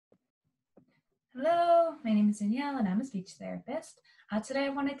Hello, my name is Danielle and I'm a speech therapist. Today I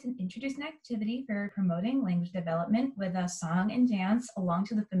wanted to introduce an activity for promoting language development with a song and dance along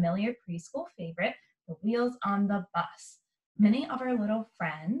to the familiar preschool favorite, The Wheels on the Bus. Many of our little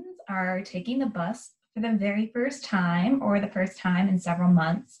friends are taking the bus for the very first time or the first time in several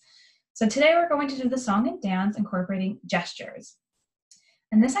months. So today we're going to do the song and dance incorporating gestures.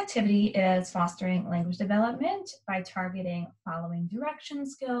 And this activity is fostering language development by targeting following direction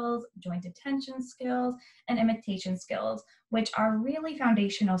skills, joint attention skills, and imitation skills, which are really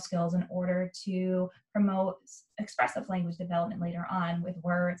foundational skills in order to promote expressive language development later on with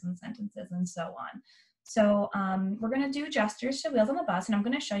words and sentences and so on. So we're going to do gestures to wheels on the bus, and I'm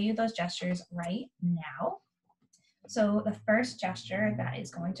going to show you those gestures right now. So the first gesture that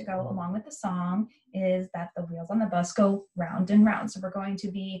is going to go along with the song is that the wheels on the bus go round and round. So we're going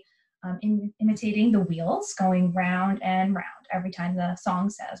to be imitating the wheels going round and round every time the song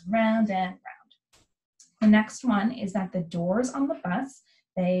says round and round. The next one is that the doors on the bus,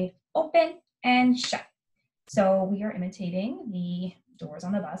 they open and shut. So we are imitating the doors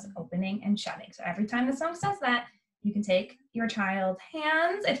on the bus opening and shutting. So every time the song says that, you can take your child's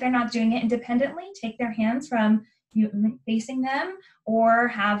hands. If they're not doing it independently, take their hands from you facing them or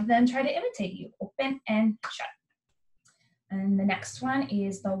have them try to imitate you, open and shut. And the next one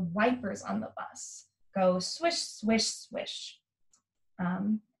is the wipers on the bus. Go swish, swish, swish.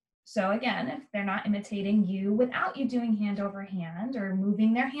 So again, if they're not imitating you without you doing hand over hand or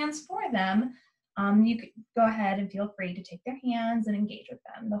moving their hands for them, you could go ahead and feel free to take their hands and engage with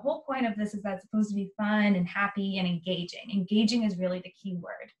them. The whole point of this is that it's supposed to be fun and happy and engaging. Engaging is really the key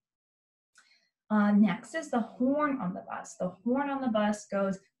word. Next is the horn on the bus. The horn on the bus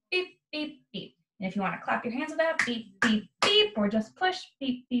goes beep, beep, beep. And if you want to clap your hands with that, beep, beep, beep, or just push,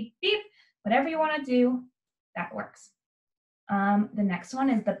 beep, beep, beep, whatever you want to do, that works. The next one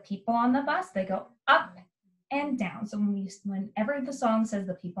is the people on the bus. They go up and down. So whenever the song says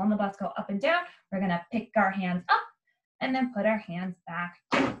the people on the bus go up and down, we're going to pick our hands up and then put our hands back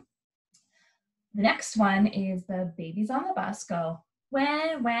down. The next one is the babies on the bus go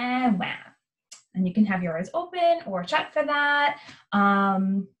wah, wah, wah. And you can have yours open or shut for that.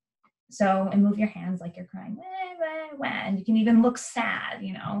 And move your hands like you're crying, wah, wah, wah. And you can even look sad,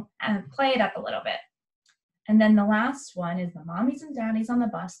 and play it up a little bit. And then the last one is the mommies and daddies on the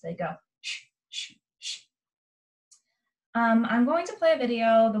bus. They go, shh, shh, shh. I'm going to play a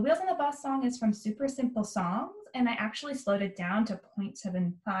video. The Wheels on the Bus song is from Super Simple Songs, and I actually slowed it down to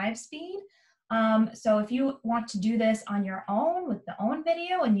 0.75 speed. So if you want to do this on your own with the own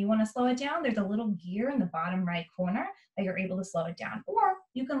video and you want to slow it down, there's a little gear in the bottom right corner that you're able to slow it down, or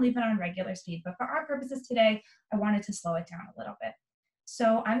you can leave it on regular speed. But for our purposes today, I wanted to slow it down a little bit.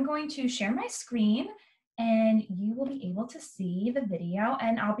 So I'm going to share my screen and you will be able to see the video,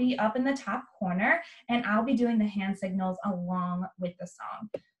 and I'll be up in the top corner and I'll be doing the hand signals along with the song.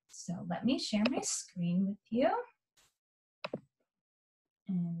 So let me share my screen with you.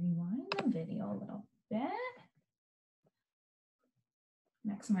 And rewind the video a little bit.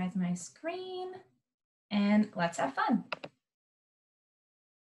 Maximize my screen, and let's have fun.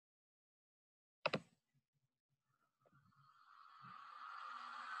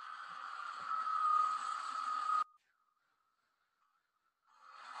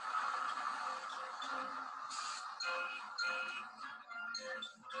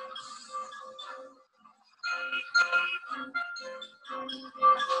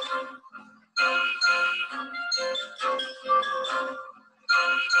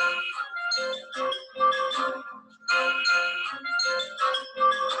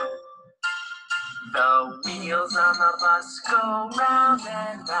 The wheels on the bus go round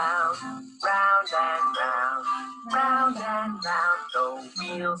and round, round and round, round and round. The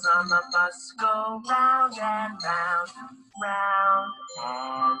wheels on the bus go round and round, round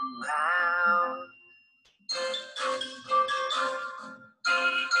and round.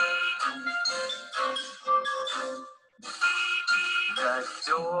 The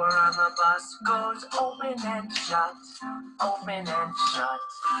door on the bus goes open and shut, open and shut,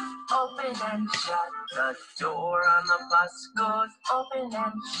 open and shut. The door on the bus goes open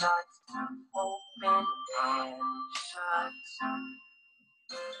and shut, open and shut.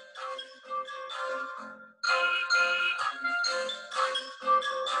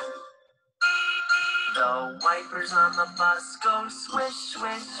 The wipers on the bus go swish,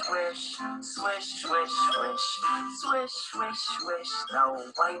 swish, swish, swish, swish, swish, swish, swish, swish.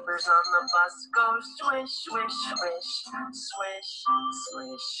 The wipers on the bus go swish, swish, swish, swish,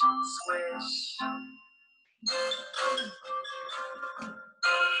 swish, swish.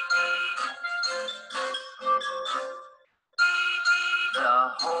 The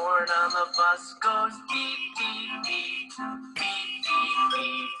horn on the bus goes beep, beep, beep, beep, beep,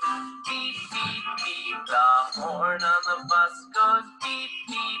 beep, beep, beep, beep. The horn on the bus goes beep,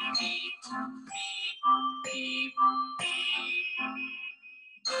 beep, beep, beep, beep, beep.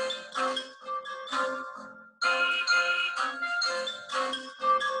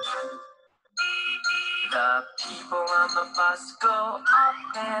 The people on the bus go up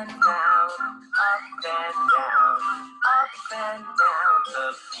and down, up and down, up and down.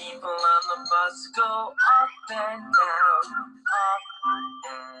 The people on the bus go up and down, up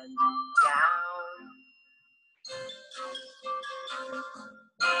and down.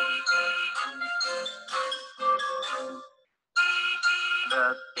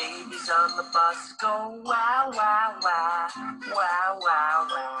 The babies on the bus go wow, wow, wow, wow, wow,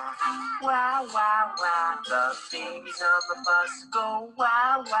 wow, wow, wow, wow. The babies on the bus go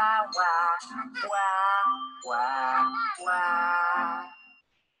wow, wow, wow, wow, wow, wow.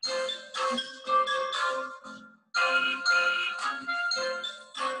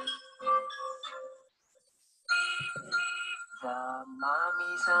 The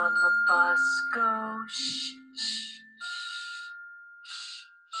mommies on the bus go shh, shh,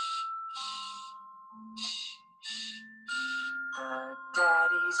 the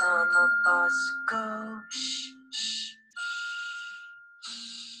daddies on the bus go shh, shh.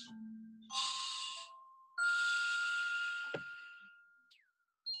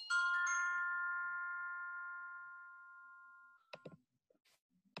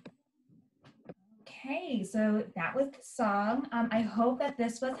 Okay, so that was the song. I hope that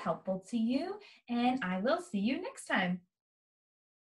this was helpful to you, and I will see you next time.